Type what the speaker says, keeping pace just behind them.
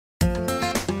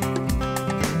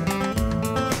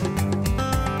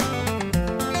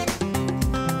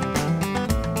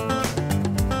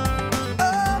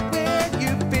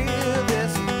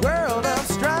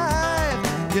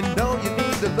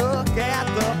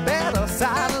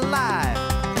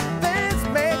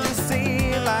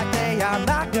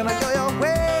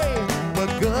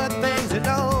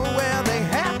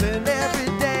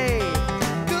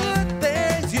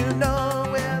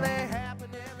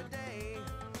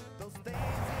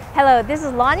Hello, this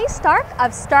is Lonnie Stark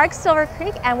of Stark Silver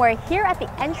Creek, and we're here at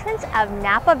the entrance of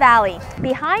Napa Valley.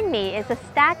 Behind me is a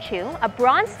statue, a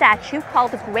bronze statue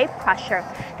called the Grape Crusher.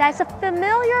 That is a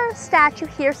familiar statue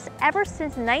here ever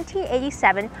since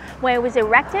 1987, when it was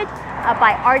erected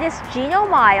by artist Gino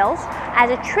Miles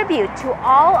as a tribute to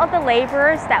all of the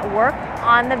laborers that worked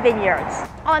on the vineyards.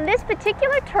 On this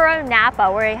particular tour of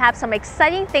Napa, we have some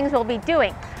exciting things we'll be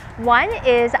doing. One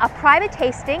is a private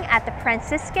tasting at the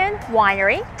Franciscan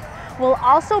Winery. We'll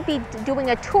also be doing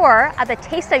a tour of the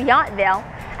Taste of Yountville,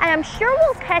 and I'm sure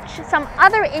we'll catch some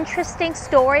other interesting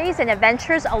stories and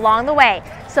adventures along the way.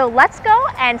 So let's go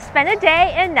and spend a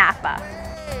day in Napa.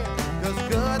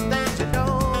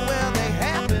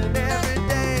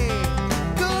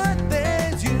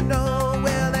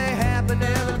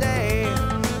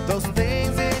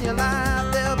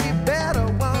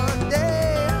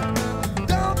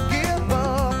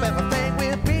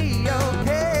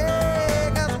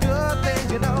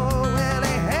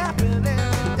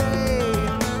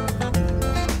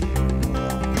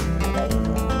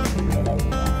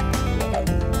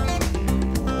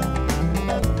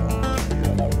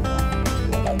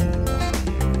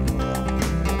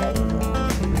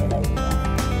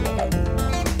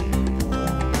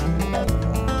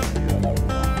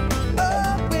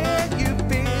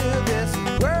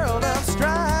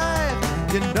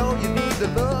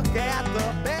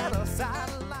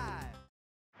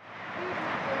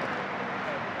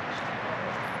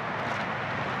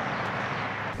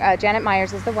 Janet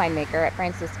Myers is the winemaker at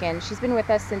Franciscan. She's been with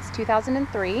us since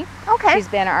 2003. Okay. She's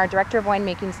been our director of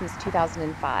winemaking since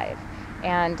 2005.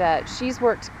 And she's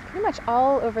worked pretty much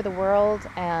all over the world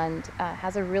and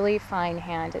has a really fine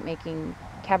hand at making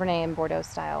Cabernet and Bordeaux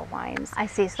style wines. I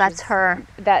see, so that's her.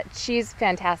 She's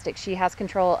fantastic. She has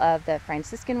control of the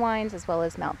Franciscan wines as well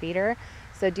as Mount Beater.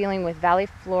 So dealing with valley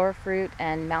floor fruit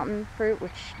and mountain fruit,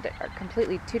 which are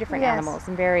completely two different animals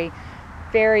and very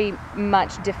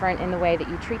much different in the way that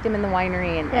you treat them in the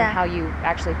winery and how you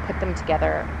actually put them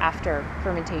together after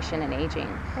fermentation and aging.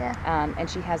 And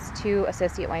she has two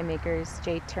associate winemakers,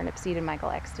 Jay Turnipseed and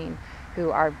Michael Eckstein, who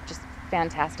are just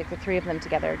fantastic. The three of them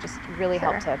together just really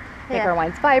help to make our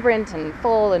wines vibrant and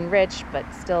full and rich, but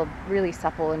still really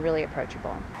supple and really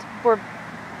approachable. We're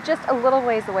just a little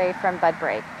ways away from bud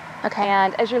break. Okay.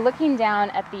 And as you're looking down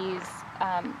at these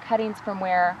cuttings from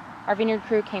where our vineyard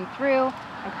crew came through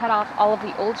and cut off all of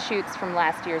the old shoots from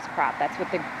last year's crop. That's what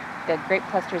the grape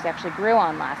clusters actually grew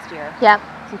on last year. Yeah.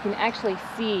 So you can actually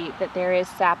see that there is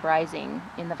sap rising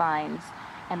in the vines.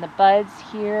 And the buds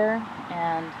here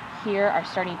and here are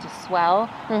starting to swell,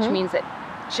 which means that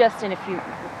just in a few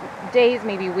days,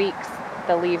 maybe weeks,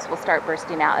 the leaves will start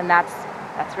bursting out. And that's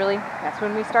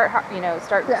when we start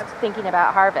thinking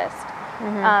about harvest.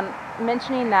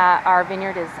 Mentioning that our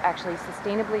vineyard is actually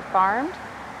sustainably farmed,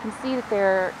 you can see that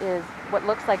there is what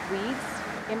looks like weeds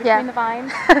in between the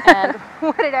vines, and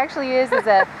what it actually is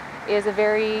a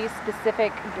very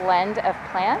specific blend of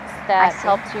plants that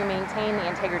help to maintain the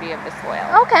integrity of the soil.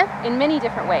 Okay. In many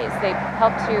different ways. They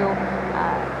help to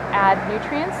add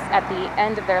nutrients at the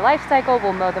end of their life cycle.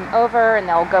 We'll mow them over and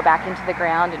they'll go back into the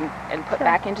ground and put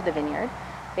back into the vineyard.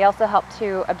 They also help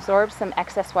to absorb some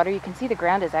excess water. You can see the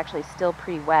ground is actually still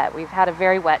pretty wet. We've had a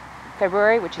very wet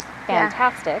February, which is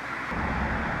fantastic.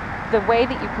 The way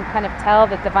that you can kind of tell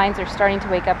that the vines are starting to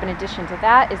wake up in addition to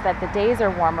that is that the days are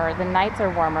warmer, the nights are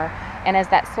warmer, and as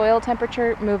that soil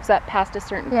temperature moves up past a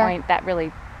certain point, that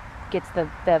really gets the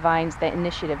vines the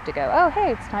initiative to go, oh,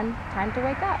 hey, it's time to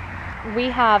wake up. We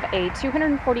have a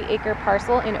 240-acre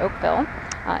parcel in Oakville.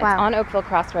 It's on Oakville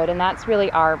Crossroad, and that's really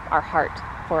our heart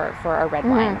for our red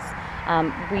wines.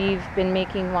 We've been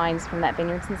making wines from that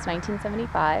vineyard since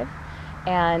 1975.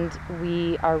 And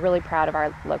we are really proud of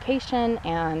our location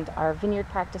and our vineyard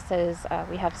practices.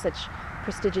 We have such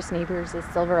prestigious neighbors as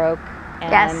Silver Oak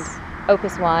and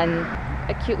Opus One.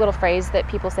 A cute little phrase that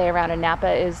people say around in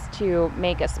Napa is to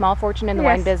make a small fortune in the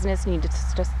wine business, you need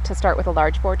to start with a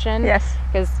large fortune. Yes.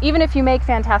 Because even if you make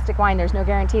fantastic wine, there's no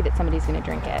guarantee that somebody's going to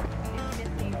drink it.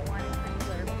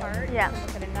 Look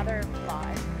at another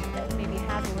plot that maybe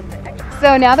has a little bit extra.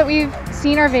 So now that we've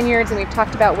seen our vineyards and we've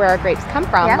talked about where our grapes come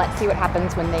from, let's see what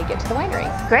happens when they get to the winery.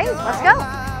 Great, let's go.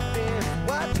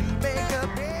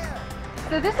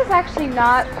 So this is actually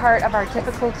not part of our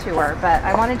typical tour, but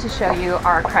I wanted to show you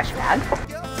our crush pad.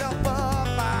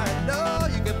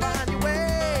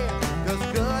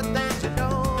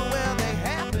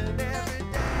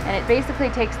 And it basically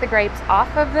takes the grapes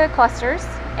off of the clusters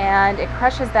and it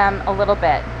crushes them a little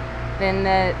bit. Then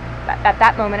at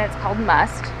that moment it's called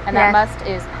must, and that must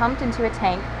is pumped into a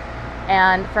tank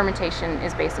and fermentation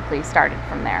is basically started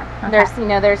from there. Okay.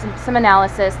 There's some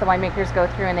analysis the winemakers go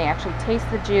through, and they actually taste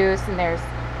the juice, and there's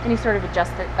any sort of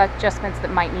adjustments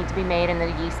that might need to be made, and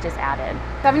the yeast is added.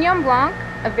 Sauvignon Blanc,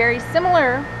 a very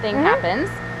similar thing happens.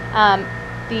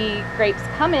 The grapes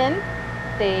come in,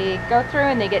 they go through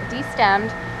and they get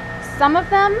destemmed. Some of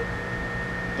them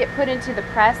get put into the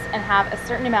press and have a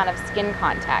certain amount of skin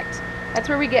contact. That's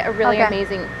where we get a really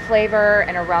amazing flavor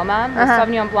and aroma. With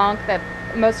Sauvignon Blanc,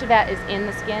 most of that is in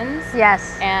the skins.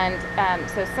 Yes. And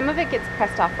so some of it gets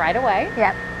pressed off right away.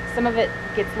 Yep. Some of it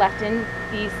gets left in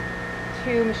these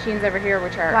two machines over here,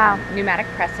 which are pneumatic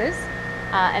presses.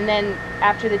 And then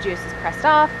after the juice is pressed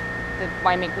off, the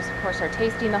winemakers, of course, are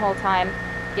tasting the whole time.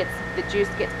 The juice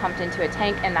gets pumped into a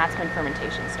tank, and that's when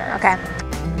fermentation starts. Okay.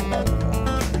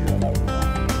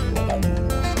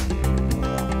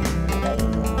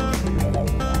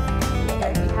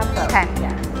 Okay.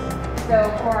 Yeah.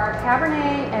 So for our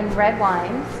Cabernet and red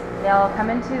wines, they'll come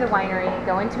into the winery,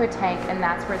 go into a tank, and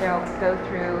that's where they'll go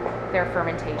through their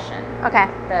fermentation. Okay.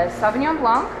 The Sauvignon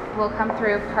Blanc will come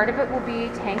through. Part of it will be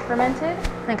tank fermented.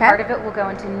 Okay. Part of it will go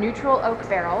into neutral oak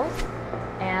barrels.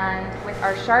 And with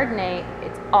our Chardonnay,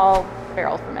 it's all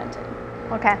barrel fermented.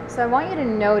 Okay. So I want you to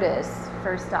notice,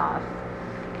 first off,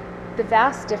 the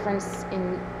vast difference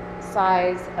in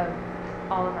size of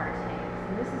all of our tanks.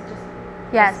 And this is just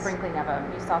a sprinkling of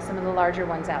them. You saw some of the larger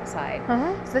ones outside.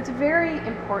 So it's very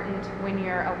important when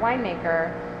you're a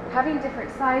winemaker, having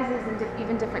different sizes and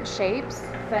even different shapes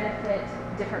benefit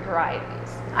different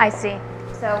varieties. I see.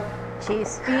 So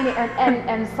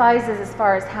and sizes as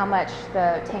far as how much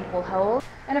the tank will hold.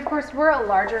 And of course, we're a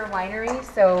larger winery,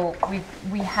 so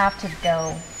we have to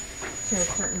go to a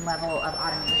certain level of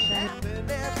automation.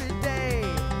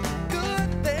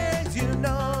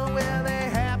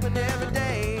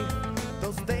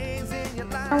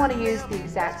 I don't want to use the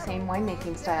exact same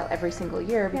winemaking style every single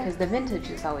year because the vintage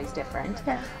is always different.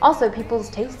 Also, people's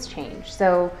tastes change,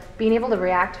 so being able to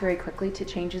react very quickly to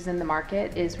changes in the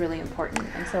market is really important,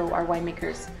 and so our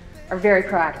winemakers are very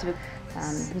proactive.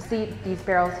 You see these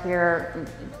barrels here,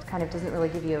 it kind of doesn't really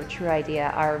give you a true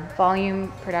idea. Our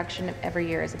volume production every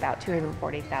year is about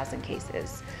 240,000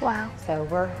 cases. Wow. So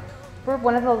we're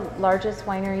one of the largest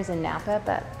wineries in Napa,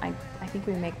 but I think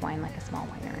we make wine like a small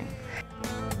winery.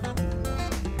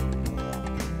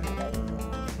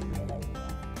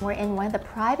 We're in one of the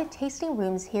private tasting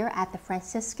rooms here at the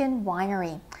Franciscan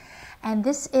Winery. And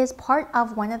this is part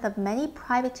of one of the many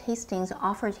private tastings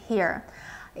offered here.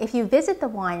 If you visit the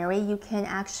winery, you can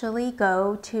actually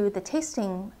go to the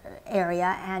tasting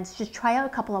area and just try out a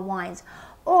couple of wines.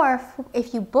 Or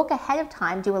if you book ahead of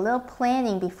time, do a little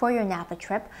planning before your Napa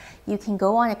trip, you can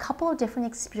go on a couple of different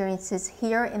experiences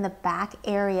here in the back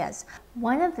areas.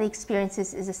 One of the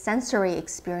experiences is a sensory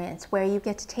experience where you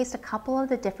get to taste a couple of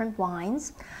the different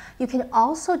wines. You can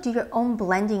also do your own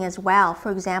blending as well.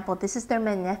 For example, this is their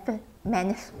Magnificant.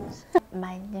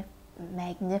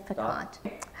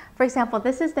 For example,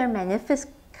 this is their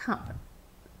Magnificent.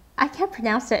 I can't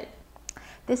pronounce it.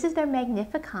 This is their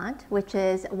Magnificant, which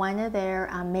is one of their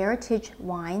Meritage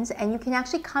wines, and you can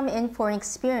actually come in for an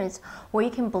experience where you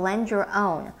can blend your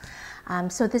own.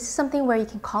 So this is something where you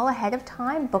can call ahead of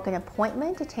time, book an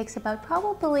appointment. It takes about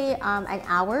probably an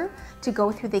hour to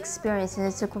go through the experience, and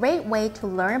it's a great way to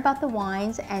learn about the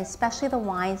wines, and especially the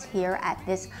wines here at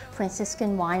this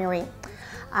Franciscan Winery.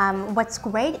 What's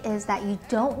great is that you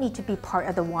don't need to be part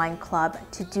of the wine club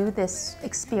to do this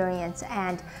experience,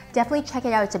 and definitely check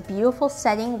it out. It's a beautiful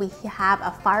setting. We have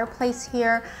a fireplace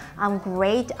here,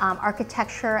 great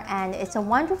architecture, and it's a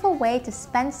wonderful way to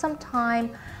spend some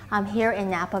time here in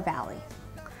Napa Valley.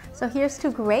 So here's to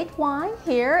great wine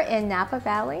here in Napa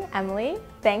Valley. Emily,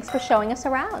 thanks for showing us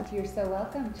around. You're so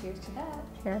welcome. Cheers to that.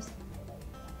 Cheers.